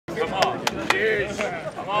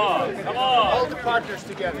partners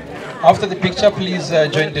together. After the picture, please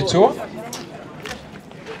join the tour.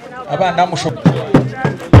 Abana musho.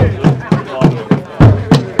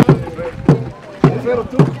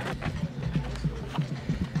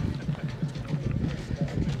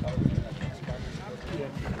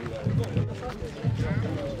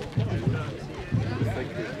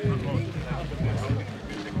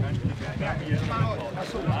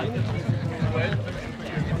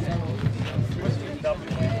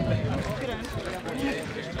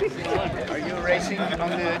 Are you racing on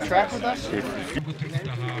the track with us?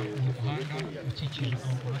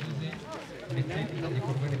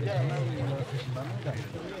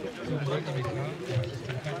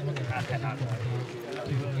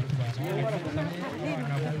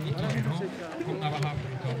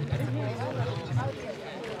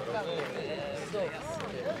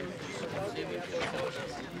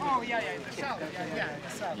 Oh, yeah, the south. Yeah, the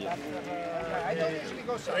south. I don't usually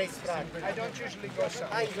go south. I don't usually go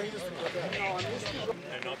south. No, I'm used to go.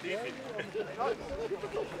 And not easy.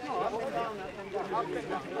 No, up and down, up and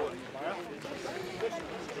down.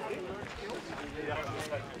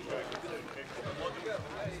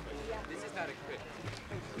 This is not a quick.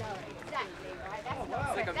 No, exactly, right? That's not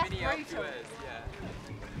It's like a mini LQS, yeah.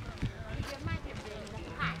 Could you imagine being in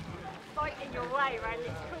the pack, fighting your way around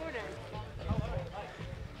this corner?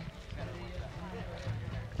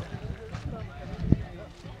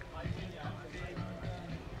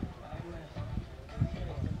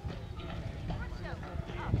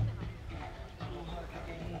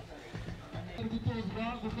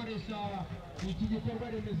 gukoresha iki gikorwa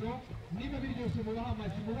remezo niba biryoshye mubaha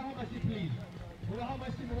amashyi please mubaha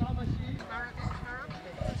amashyi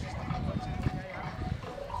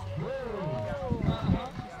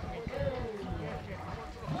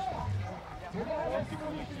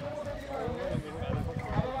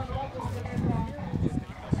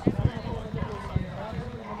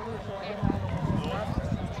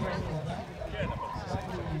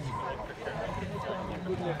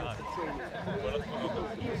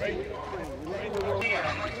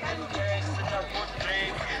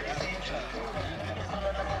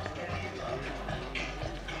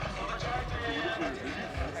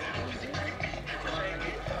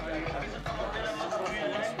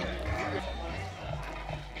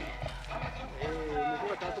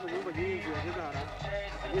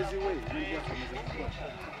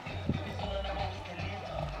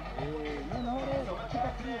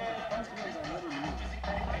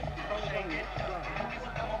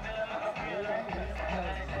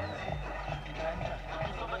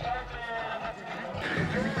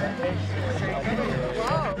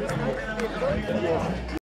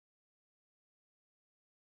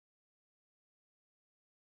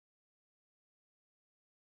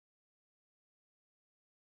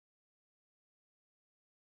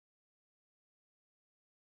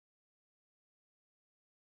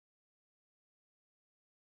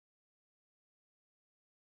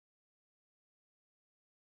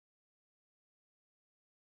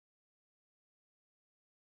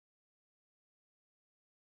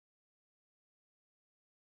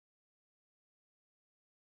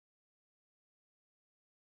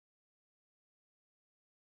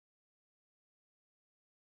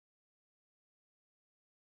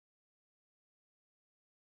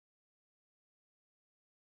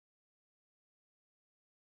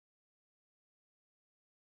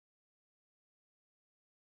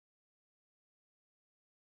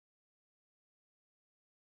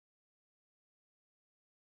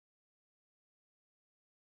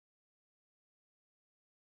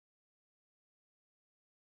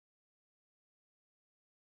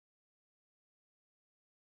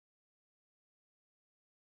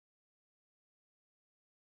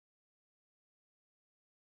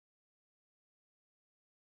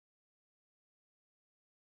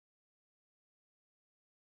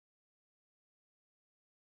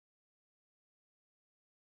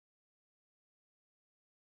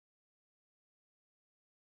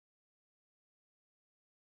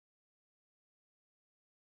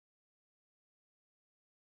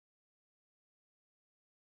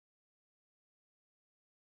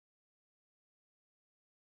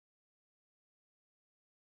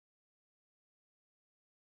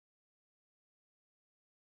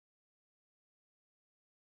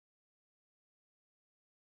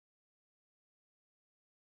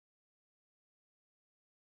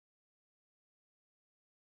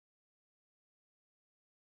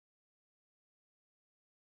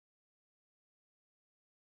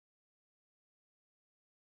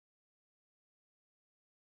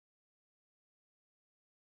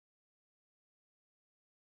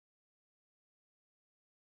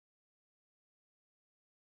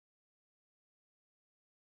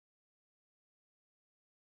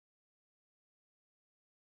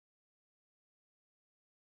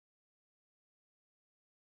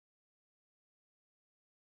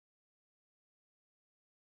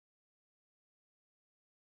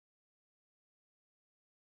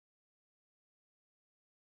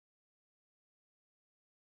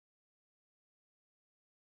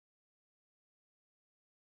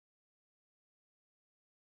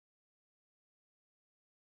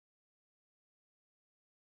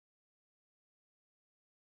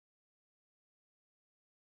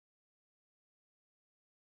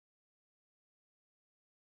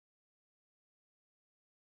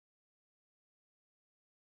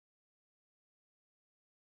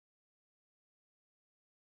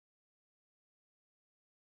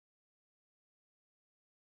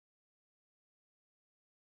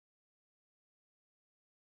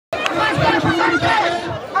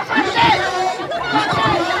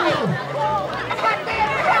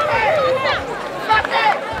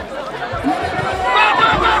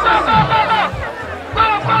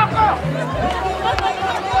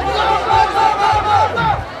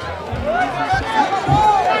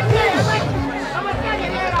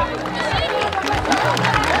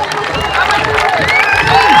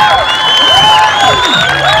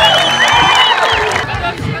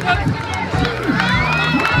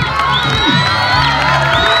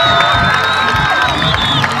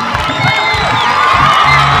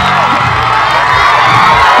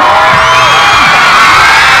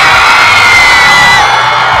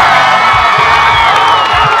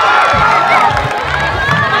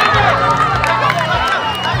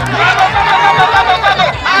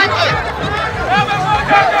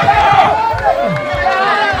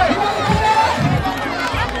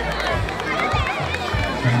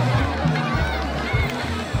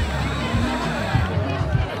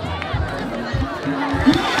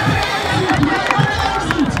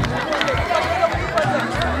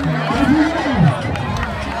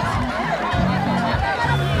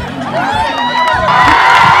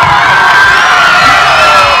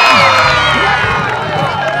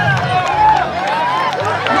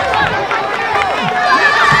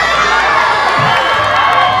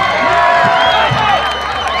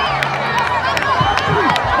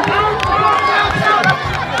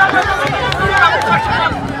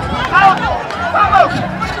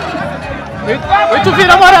You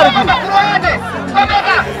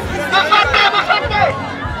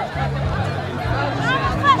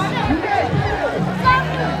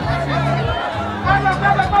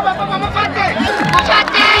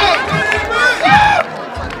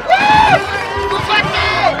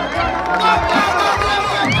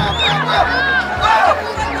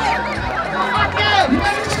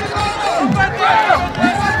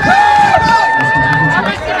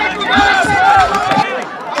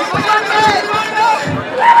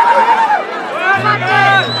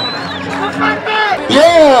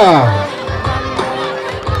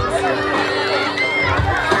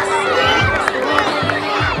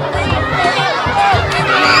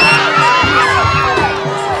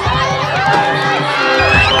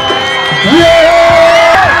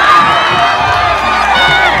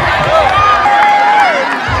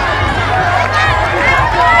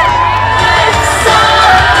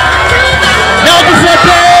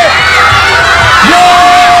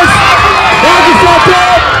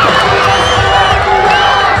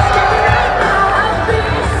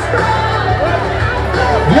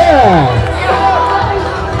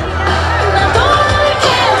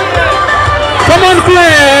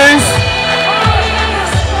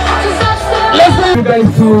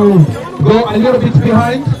guys to go a little bit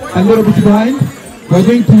behind, We're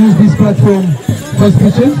going to use this platform for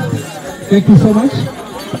speeches. Thank you so much.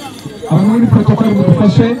 Abamuri protocol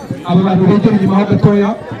mudufashe, abantu begera inyuma ho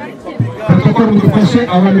gatoya. Protocol mudufashe,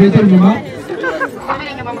 abantu begera inyuma.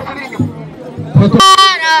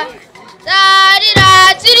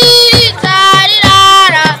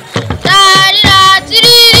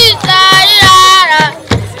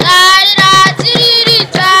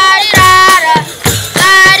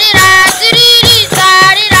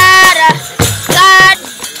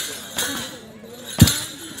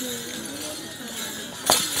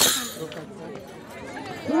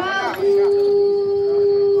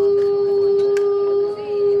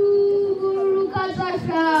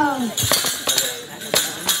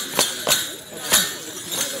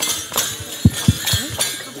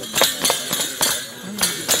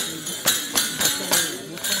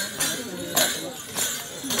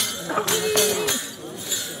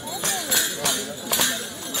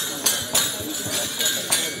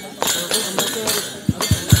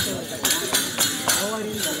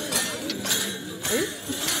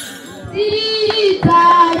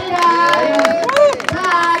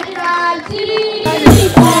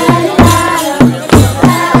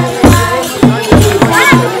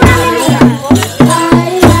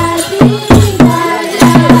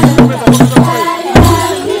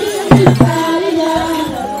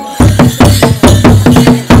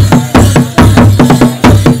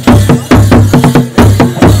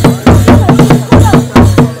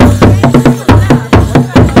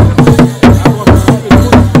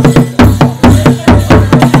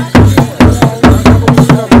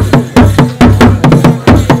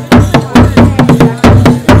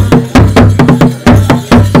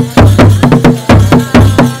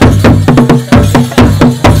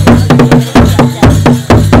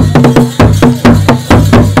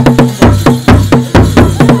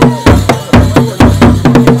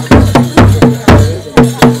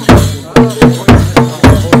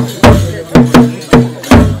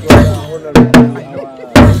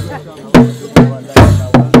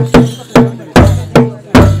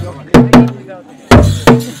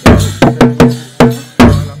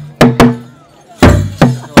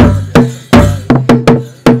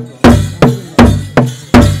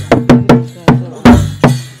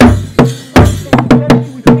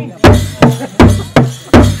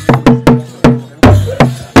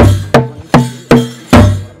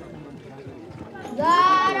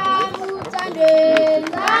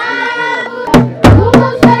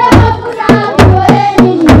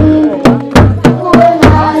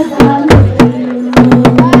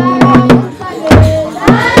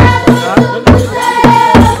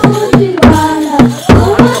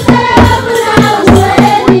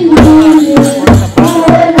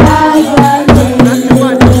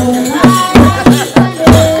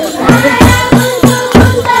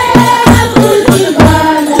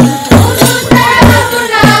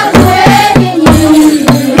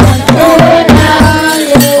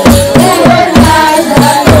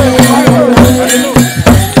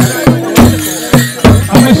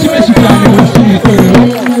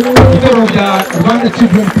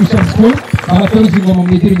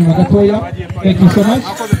 Thank you so much.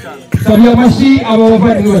 I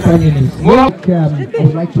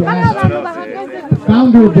would like to ask the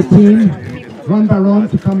founder of the team,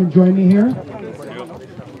 RWANDA, to come and join me here.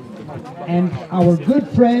 And our good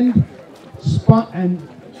friend and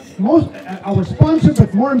our sponsor,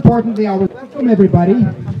 but more importantly, our welcome everybody.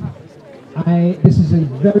 This is a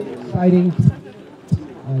very exciting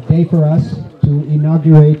day for us to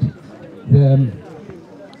inaugurate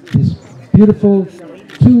this beautiful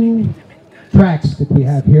 2 tracks that we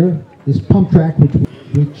have here. This pump track,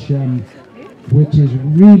 which is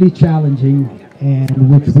really challenging, and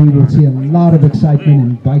which we will see a lot of excitement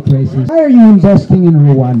in bike races. Why are you investing in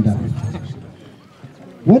Rwanda?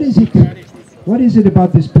 What is it? What is it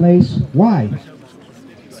about this place? Why?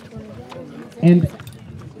 And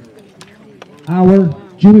our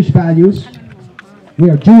Jewish values. We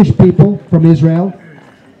are Jewish people from Israel.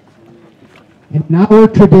 And in our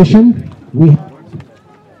tradition, we have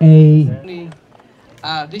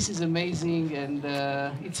this is amazing, and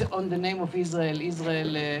it's on the name of Israel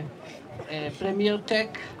Premier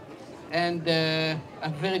Tech, and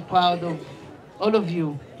I'm very proud of all of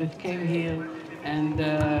you that came here, and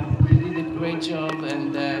you did a great job,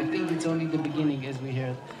 and I think it's only the beginning, as we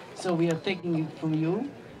heard. So we are taking it from you,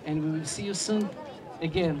 and we will see you soon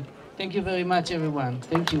again. Thank you very much, everyone.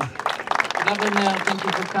 Thank you. Governor, thank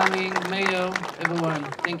you for coming. Mayor, everyone,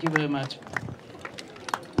 thank you very much.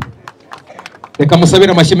 Reka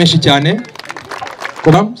musabira amashyi menshi cyane.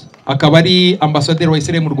 Akaba ari ambasaderi wa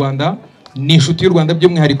Israel mu Rwanda, ni inshuti y'u Rwanda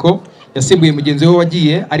by'umwihariko, yasimbuye mugenzi we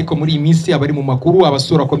wagiye, ariko muri iyi minsi abari mu makuru,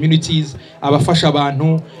 abasura communities, abafasha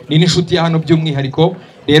abantu, ni n'inshuti ya hano by'umwihariko.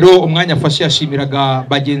 Rero umwanya afashe yashimiraga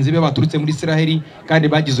bagenzi be baturutse muri Israel kandi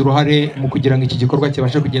bagize uruhare mu kugira ngo iki gikorwa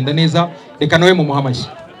kibashe kugenda neza. Reka nawe mu muhamashyi.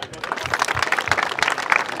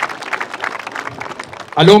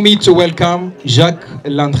 Allow me to welcome Jacques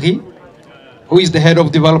Landry, who is the head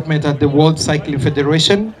of development at the World Cycling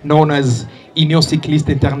Federation, known as Union Cycliste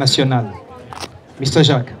Internationale. Mr.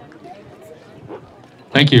 Jacques.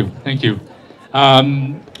 Thank you, thank you.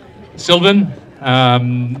 Sylvan,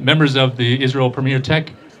 members of the Israel Premier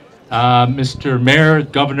Tech, Mr. Mayor,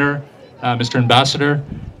 Governor, Mr. Ambassador.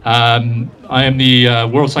 I am the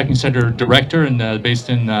World Cycling Center Director and based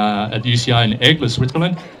at the UCI in Aigle,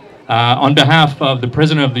 Switzerland. On behalf of the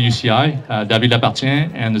President of the UCI, David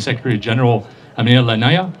Lapartien, and the Secretary General, Amir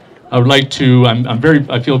Lanaya, I would like to,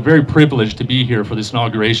 I feel very privileged to be here for this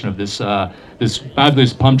inauguration of this this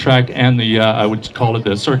fabulous pump track and the, I would call it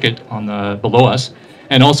the circuit on below us,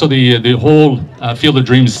 and also the whole Field of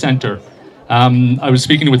Dreams Center. I was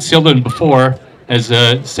speaking with Sylvan before as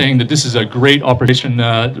saying that this is a great operation,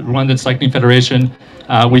 Rwandan Cycling Federation.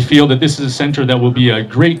 We feel that this is a center that will be a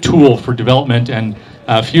great tool for development, and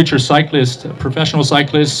future cyclists, professional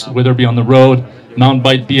cyclists, whether it be on the road, mountain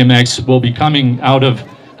bike, BMX, will be coming out of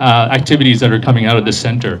activities that are coming out of this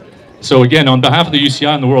center. So again, on behalf of the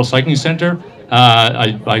UCI and the World Cycling Center,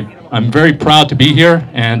 I'm very proud to be here,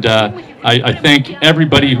 and I thank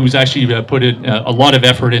everybody who's actually put in a lot of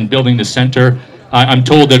effort in building this center. I'm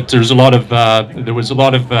told that there's a lot of there was a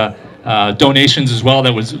lot of donations as well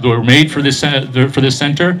that were made for this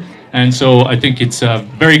center. And so I think it's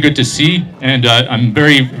very good to see, and I'm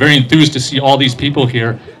very enthused to see all these people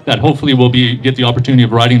here that hopefully will get the opportunity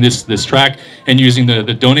of riding this track and using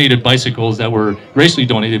the donated bicycles that were graciously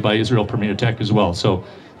donated by Israel Premier Tech as well. So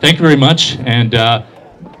thank you very much, and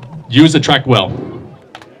use the track well.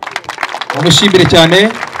 Umushimire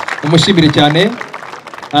cyane.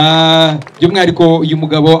 By'umwihariko uyu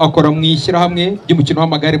mugabo akora mu ishyirahamwe ry'umukino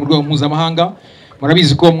w'amagare mu rwego mpuzamahanga.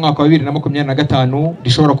 Murabizi ko mu mwaka wa 2025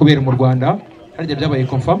 rishobora kubera mu Rwanda. Harya byabaye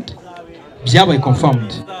confirmed.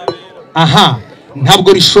 Aha,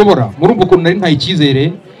 ntabwo rishobora. Murumva ukuntu nari ntaye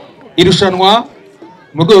icyizere. Irushanwa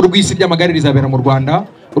mu rwego rw'isi ry'amagare rizabera mu Rwanda.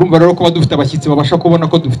 Urumva rero ko badufite abashyitsi babasha kubona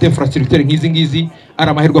ko dufite infrastructure nk'izi ngizi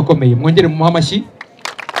ari amahirwe akomeye. Mwongere mu muhamashyi.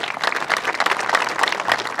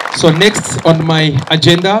 So next on my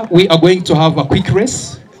agenda, we are going to have a quick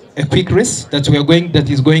race that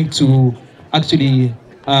is going to actually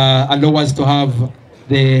allow us to have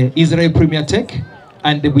the Israel Premier Tech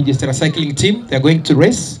and the Bugesera cycling team. They are going to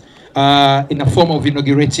race in a form of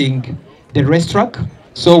inaugurating the racetrack.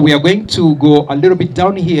 So we are going to go a little bit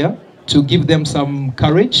down here to give them some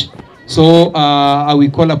courage. So I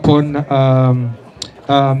will call upon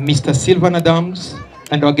Mr. Sylvan Adams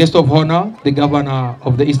and our guest of honor, the governor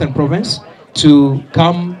of the Eastern Province, to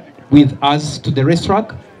come with us to the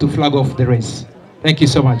racetrack to flag off the race. Thank you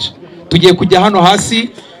so much. Tugiye kujya hano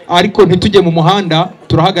hasi, ariko ntitujye mu muhanda,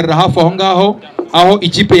 turahagarara hafi aho ngaho, aho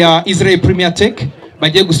ikipe ya Israel Premier Tech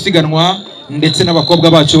bagiye gusiganwa ndetse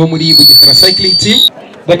n'abakobwa bacu bo muri Bugesera Cycling Team.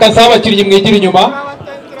 Reka saba abakinnyi mwigira inyuma.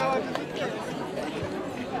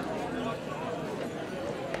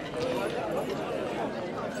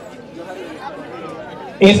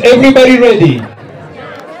 Is everybody ready?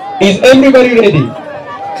 Is everybody ready?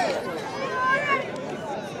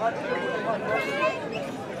 Are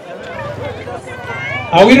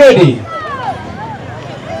we ready?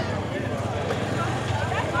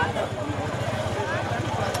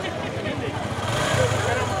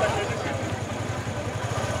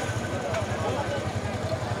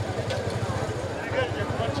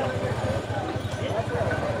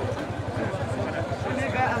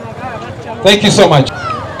 Thank you so much.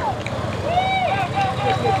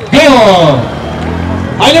 Go!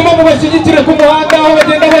 Hanyuma mubashyigikire ku muhanda aho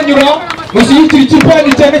bagenda banyura, mushyigikire ikipe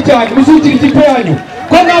yanyu cyane cyane, mushyigikire ikipe yanyu.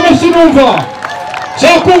 Ko nta mashyi numva.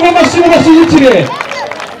 Shaka kumva amashyi mubashyigikire.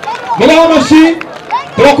 Mubahe amashyi,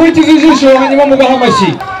 turakurikiza ijisho hanyuma mubahe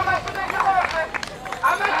amashyi.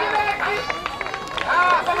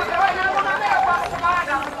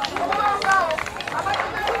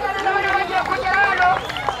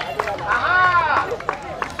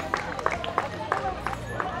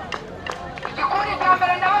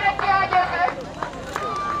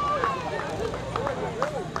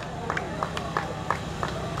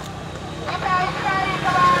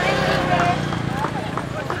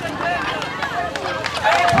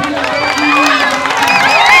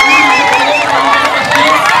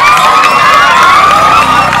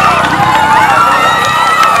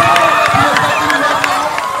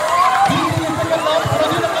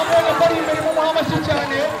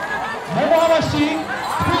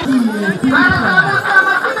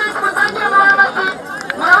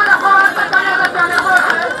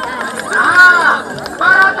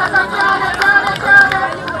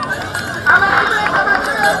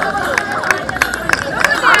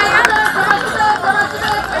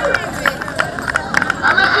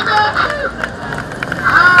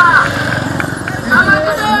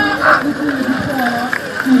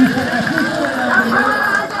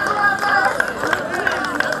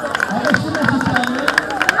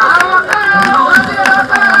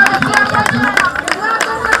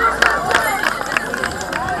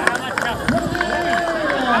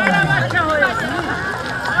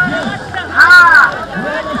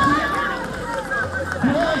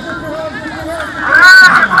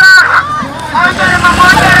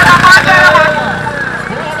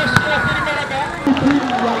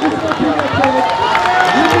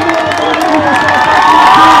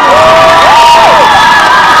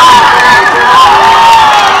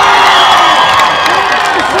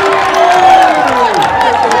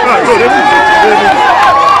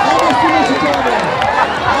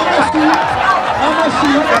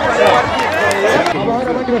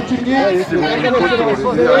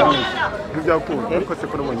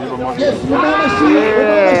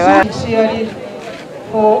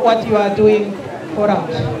 For what you are doing for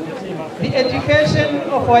us. The education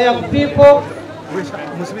of our young people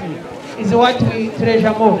is what we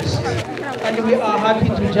treasure most, and we are happy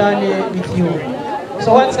to journey with you.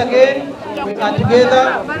 So once again, we are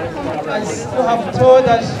together, as you have told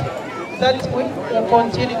us, that we will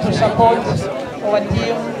continue to support our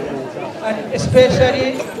team, and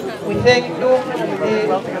especially we thank you,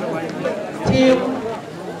 the team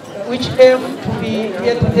which aim to be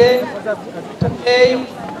here today, to aim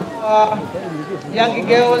young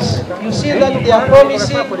girls. You see that they are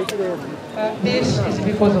promising. This is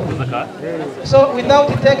because of it. So without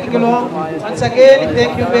taking long, once again,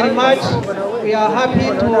 thank you very much. We are happy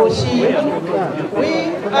to see you.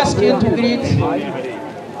 We ask you to greet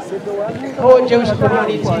whole Jewish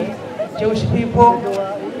community, Jewish people.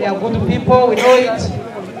 They are good people, we know it,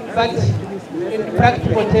 but in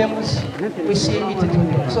practical terms, we see it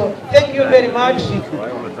today. So thank you very much.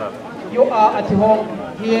 You are at home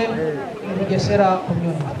here in the Gesera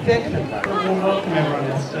community. Thank you. Welcome everyone.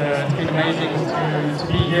 It's been amazing to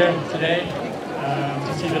be here today,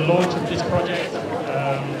 to see the launch of this project.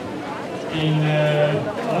 It's been a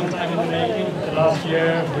long time in the making. The last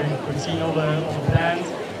year we've seen all the plans,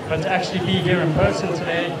 but to actually be here in person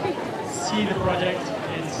today, see the project,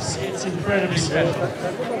 it's incredibly special.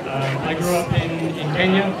 I grew up in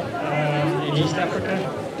Kenya, in East Africa,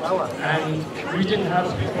 and we didn't have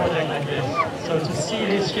a big project like this. So to see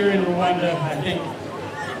this here in Rwanda, I think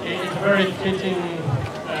it's a very fitting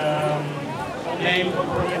name for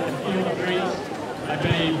the Field of Dreams. I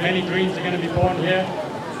believe many dreams are going to be born here,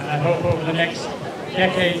 and I hope over the next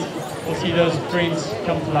decades we'll see those dreams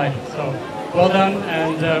come to life. So well done,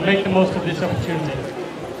 and make the most of this opportunity.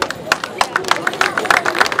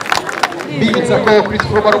 Mbibutsa ko Chris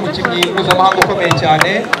Froom ari umukinnyi mpuzamahanga ukomeye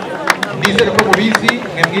cyane, nizere ko mubizi,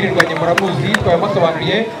 mwe mwirirwanye muramuzi,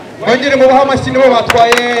 twabimusobanuriye. Mwongere mubahe amashyi nibo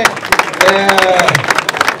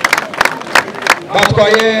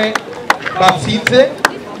batsinze,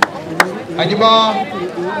 hanyuma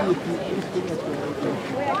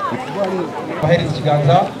bahereza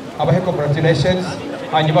ikiganza, abahe congratulations.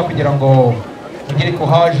 hanyuma kugira ngo mugire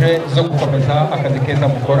courage zo gukomeza akazi keza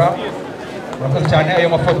mukora. Murakoze cyane. Ayo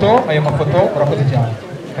mafoto murakoze cyane.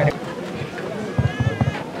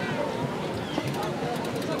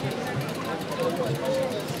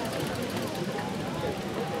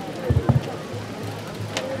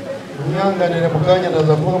 Munyanganire mu kanya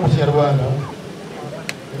ndaza kuvuga mu Kinyarwanda.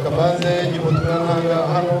 Reka mbanze nyibutumwa ntanga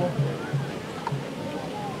hano.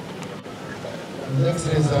 His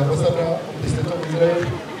Excellency Ambassador of the State of Israel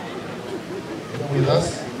with us.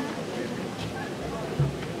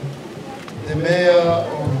 The Mayor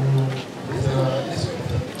of this district.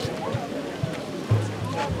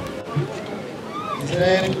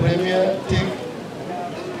 Israel Premier Team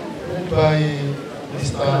led by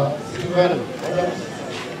Mr. Silvan Adams.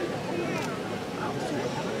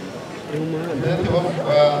 Representative of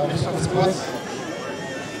Minister of Sports,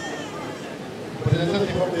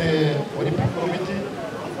 representative of the Olympic Committee,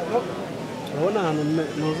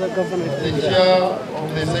 the chair of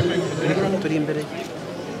the Cycling Federation,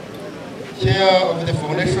 chair of the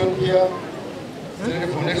foundation here, the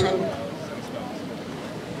foundation,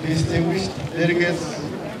 distinguished delegates,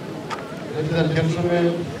 ladies and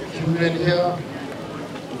gentlemen, children here,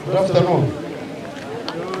 good afternoon.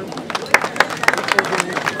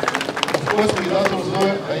 Of course, with us also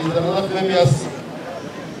is another famous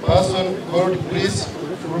person called Chris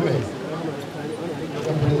Froom.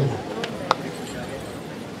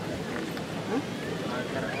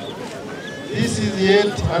 This is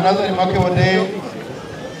yet another remarkable day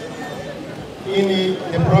in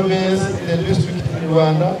the province, the district in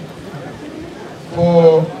Rwanda,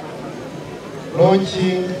 for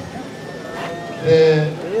launching the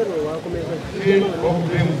field of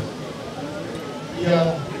dreams here.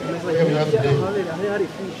 Today.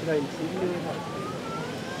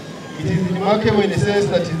 It is remarkable in the sense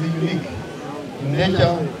that it is unique in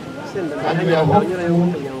nature, and we are hopeful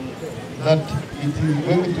that it is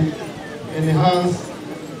going to enhance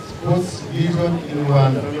sports vision in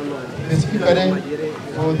Rwanda, specifically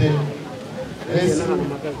for the racing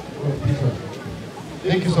competition.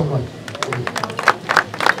 Thank you so much.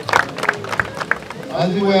 As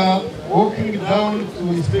we were walking down to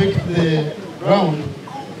inspect the ground,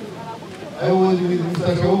 I was with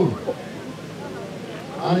Mr. Shaul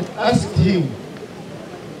and asked him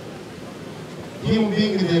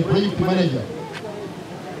being the project manager,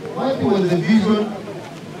 what was the vision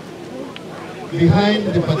behind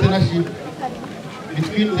the partnership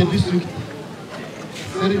between the district,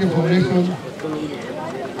 State Foundation,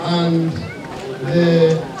 and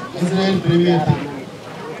the Israel Premier Team?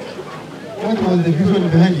 What was the vision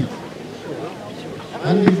behind it?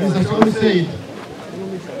 And Mr. Shaul said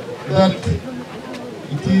that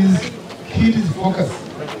it is kids focus,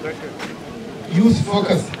 youth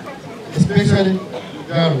focus, especially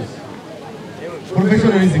girls,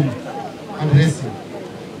 professionalism and racing.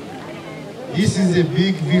 This is a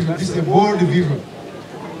big vision, this is a bold vision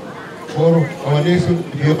for our nation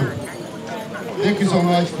beyond. Thank you so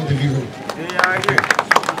much for the vision.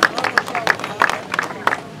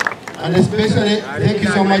 And especially thank you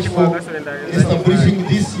so much for establishing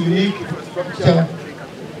this unique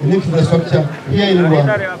infrastructure here in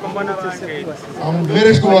Rwanda. I'm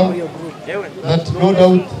very sure that no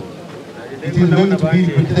doubt it is going to be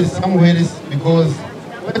repeated somewhere else, because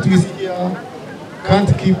what we see here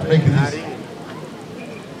can't keep like this.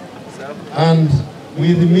 And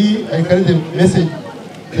with me, I carry the message,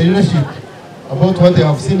 the leadership about what I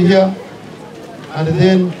have seen here, and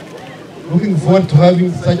then looking forward to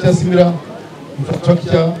having such a similar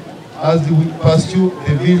infrastructure as we pursue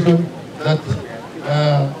the vision that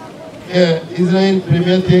Israel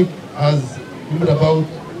Premier Tech has dreamed about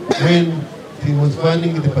when he was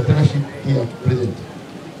funding the partnership here present.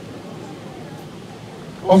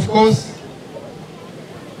 Of course,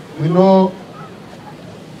 we know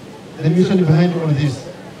the mission behind all this.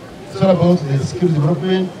 It's all about the skill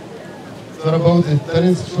development, it's all about the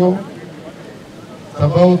talent show, it's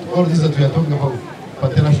about all this that we are talking about,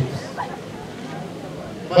 partnerships.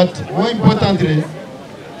 But more importantly,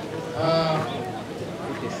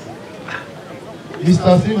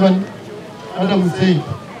 Mr. Silvan Adams said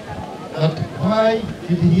that why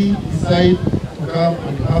did he decide to come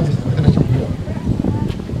and have this partnership here?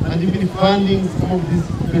 And even funding some of these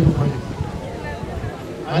special projects.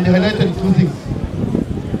 And he highlighted two things.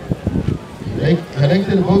 He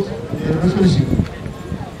highlighted about the relationship,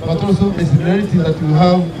 but also the similarity that we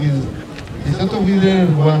have with the state of Israel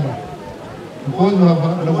and Rwanda. Because we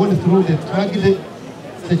have gone through the tragic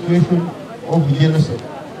situation of genocide.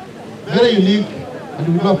 Very unique, and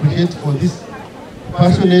we do appreciate for this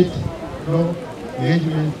passionate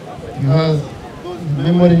engagement you have,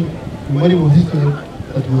 memory of history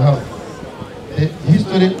that we have. The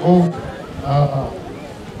history of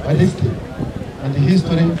identity and the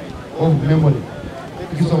history of memory.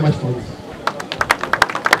 Thank you so much for this.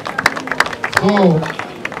 So,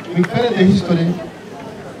 we carry the history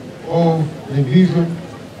of the vision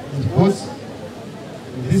and sports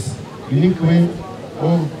in this unique way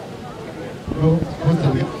of sports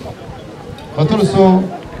and but also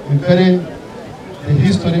we carry the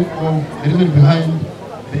history of the reason behind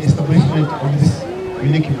the establishment of this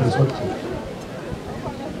unique infrastructure.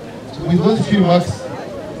 So with those few remarks,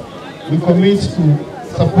 we commit to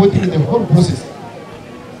supporting the whole process,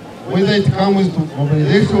 whether it comes to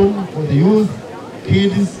mobilization for the youth,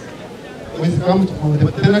 kids, when it comes to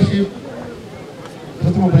the partnership,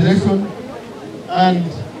 mobilization, and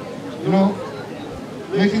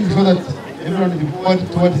making sure that everyone is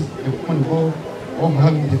forward towards the common goal of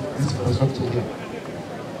having this infrastructure here.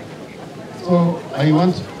 So I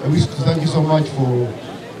wish to thank you so much for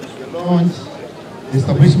the launch, the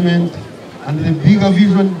establishment, and the bigger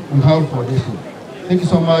vision we have for the nation. Thank you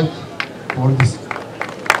so much for this.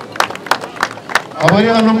 Abari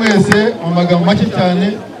hano mwese mu magambo make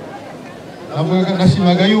cyane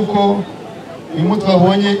nashimaga yuko uyu munsi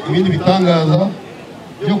twabonye ibindi bitangaza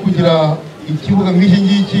byo kugira ikibuga nk'iki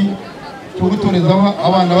ngiki cyo gutorezaho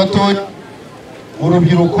abana batoya,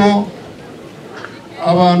 urubyiruko,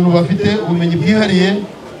 abantu bafite ubumenyi bwihariye,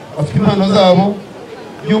 bafite impano zabo,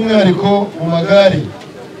 by'umwihariko mu magare,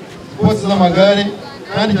 sports z'amagare,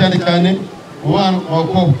 kandi cyane cyane mu bana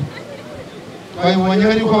b'abakobwa. Twabibonye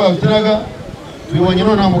hari uko babitiraga, tubibonye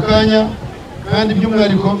none mu kanya, kandi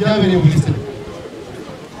by'umwihariko byabereye mu Gisebe.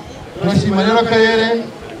 Turashima rero akarere,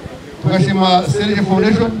 tugashima Serge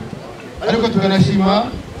Foundation, ariko tukanashima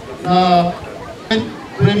na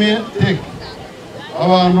Premier Tech,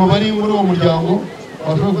 abantu bari muri uwo muryango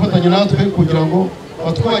bashobora gufatanya natwe kugira ngo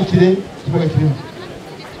batwakire ikibuga kirimo.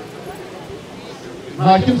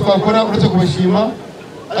 Nta kintu twakora uretse kubashima,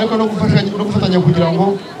 ariko no gufatanya kugira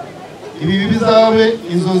ngo ibi bizabe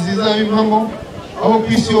inzozi zabe impamo, aho ku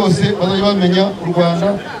isi yose bazajya bamenya u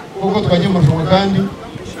Rwanda kuko twagiye mu marushanwa kandi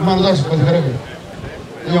impano zacu twazigaragaye.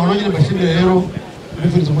 Kugira ngo nongere mbashimire rero,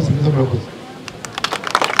 mbifuriza umunsi mwiza, murakoze.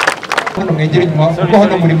 Hano mwegere inyuma kuko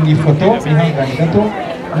hano muri mu ifoto, mwihangane gato,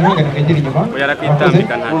 mwihangane mwegere inyuma.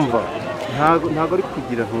 Ntago ari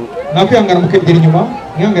kugira ntu. Nakwihangana mukegera inyuma,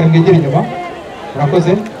 mwihangane mwegere inyuma.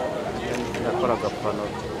 Murakoze. Nakora gapano.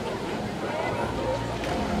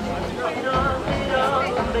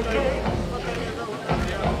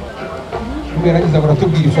 Mugerageza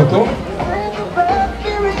baratubwira ifoto.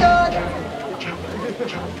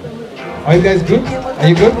 Are you guys good? Are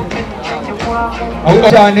you good? Ahubwo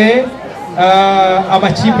cyane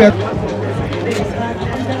amakipe